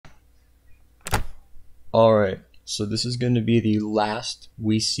Alright, so this is going to be the last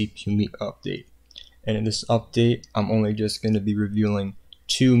Mii CPU Mii update. And in this update, I'm only just going to be revealing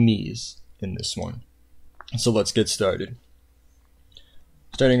 2 Miis in this one. So let's get started.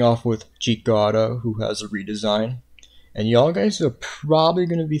 Starting off with Chikara, who has a redesign. And y'all guys are probably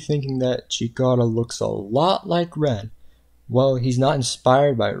going to be thinking that Chikara looks a lot like Ren. Well, he's not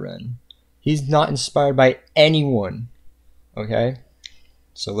inspired by Ren. He's not inspired by anyone. Okay?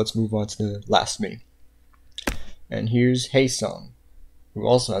 So let's move on to the last Mii. And here's Haesung, who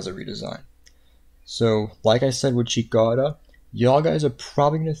also has a redesign. So, like I said with Chikara, y'all guys are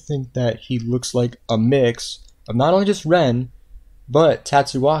probably going to think that he looks like a mix of not only just Ren, but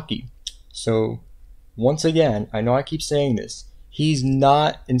Tatsuaki. So, once again, I know I keep saying this, he's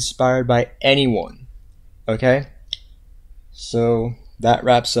not inspired by anyone. Okay? So, that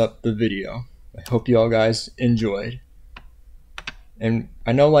wraps up the video. I hope y'all guys enjoyed. And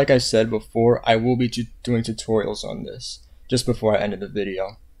I know, like I said before, I will be doing tutorials on this just before I end the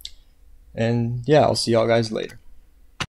video. And yeah, I'll see y'all guys later.